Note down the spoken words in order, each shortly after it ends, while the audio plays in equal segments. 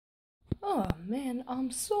Oh man,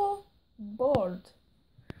 I'm so bored.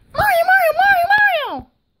 Mario!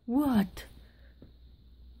 What?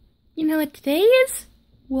 You know what today is?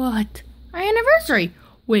 What? Our anniversary.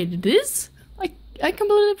 Wait, it is? I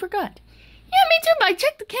completely forgot. Yeah, me too, but I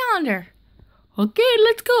checked the calendar. Okay,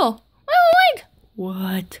 let's go. Wait.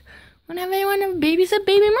 What? Whenever I want to babysit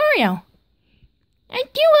baby Mario. I'm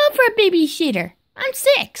too old for a babysitter. I'm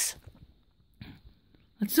 6.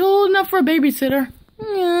 That's old enough for a babysitter.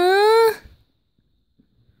 Yeah.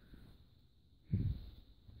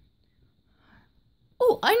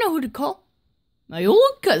 Oh, I know who to call. My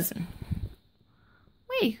old cousin.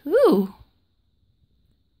 Wait, who?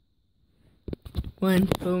 One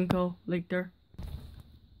phone call later.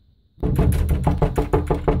 Oh,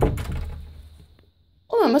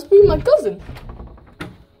 that must be my cousin.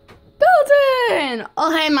 Cousin!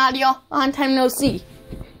 Oh, hey, Mario. Long time no see.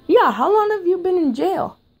 Yeah, how long have you been in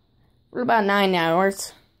jail? For about 9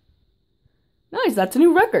 hours. Nice, that's a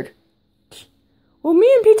new record. Well,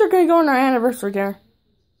 me and Pete are going to go on our anniversary dinner.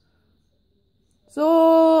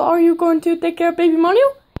 So, are you going to take care of baby Mario?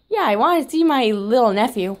 Yeah, I want to see my little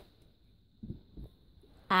nephew.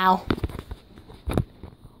 Ow.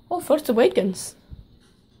 Oh, Force Awakens.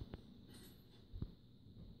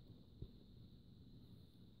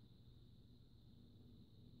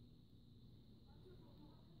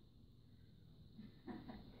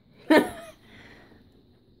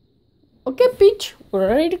 Okay, Peach, we're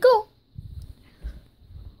ready to go.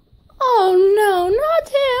 Oh, no, not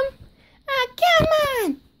him. Come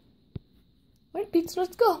on. Wait, Peach,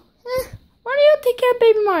 let's go. Mario, take care of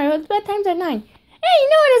baby Mario. It's bedtime's at 9. Hey,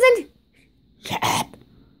 no, it isn't. Shut up.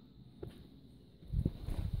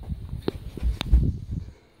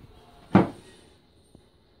 I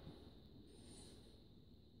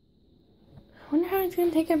wonder how he's going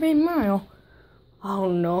to take care of baby Mario. Oh,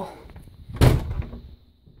 no.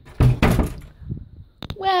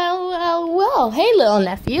 Well. Hey, little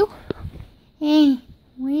nephew. Hey,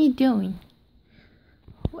 what are you doing?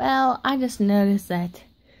 Well, I just noticed that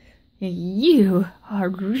you are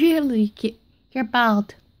really cute. You're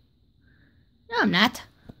bald. No, I'm not.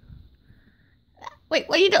 Wait,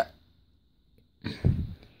 what are you doing?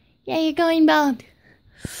 Yeah, you're going bald.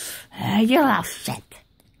 You're all shit.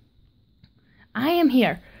 I am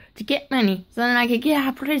here to get money so that I can get out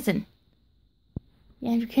of prison.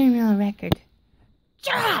 You have a criminal record.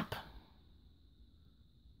 Shut up!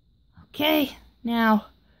 Okay, now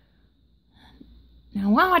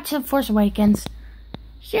watch The Force Awakens.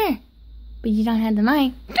 Sure, but you don't have the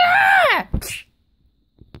money. Ah!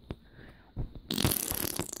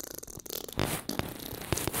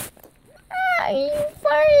 You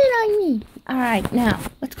farted on me. Alright, now,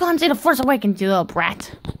 let's go and see The Force Awakens, you little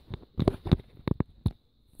brat.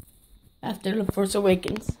 After The Force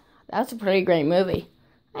Awakens. That's a pretty great movie.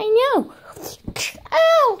 I know.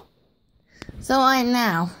 Ow! So what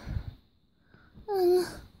now?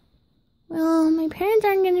 Well, my parents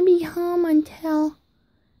aren't going to be home until,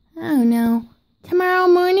 I don't know, tomorrow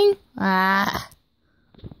morning? At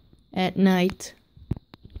night.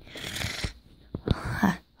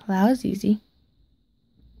 Well, that was easy.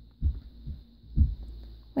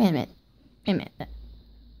 Wait a minute.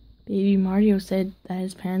 Baby Mario said that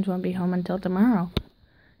his parents won't be home until tomorrow.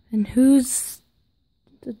 And who's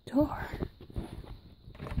at the door?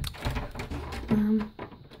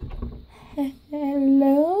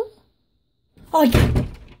 Hello? Oh, yeah.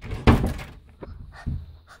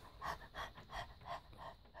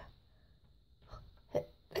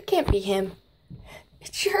 That can't be him.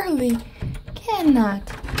 It surely cannot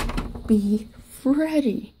be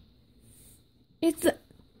Freddy. It's a...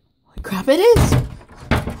 Holy crap, it is!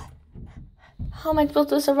 How am I supposed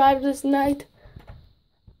to survive this night?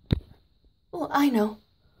 Well, I know.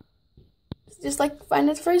 It's just like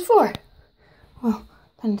Finance Phrase 4. Well,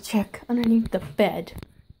 time to check underneath the bed.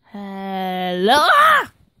 Hello?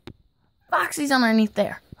 Ah! Foxy's underneath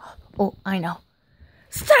there. Oh, I know.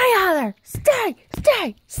 Stay out there!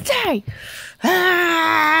 Stay!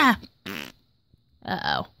 Ah!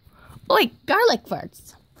 Uh-oh. Oi, garlic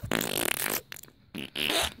farts.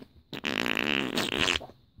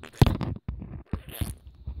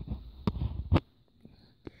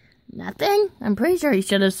 Nothing? I'm pretty sure he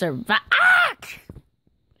should have survived. Ah!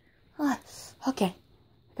 Okay,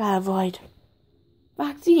 gotta avoid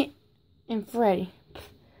Foxy and Freddy.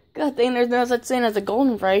 Good thing there's no such thing as a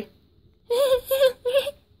golden Freddy.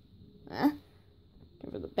 Huh?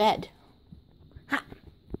 Go for the bed. Ha!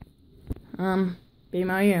 Baby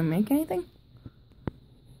Mario, you make anything?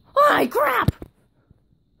 Oh, crap!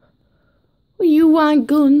 What you want,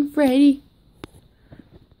 golden Freddy?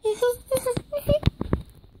 He's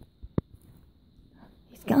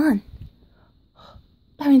gone.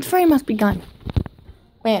 means Freddy must be gone.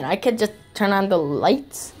 Man, I could just turn on the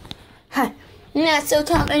lights. Huh? Not so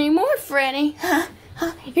tough anymore, Freddy. Huh?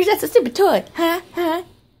 Huh? You're just a stupid toy. Huh? Huh?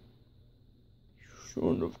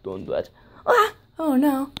 Shouldn't have done that. Ah! Oh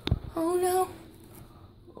no. Oh no.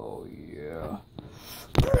 Oh yeah.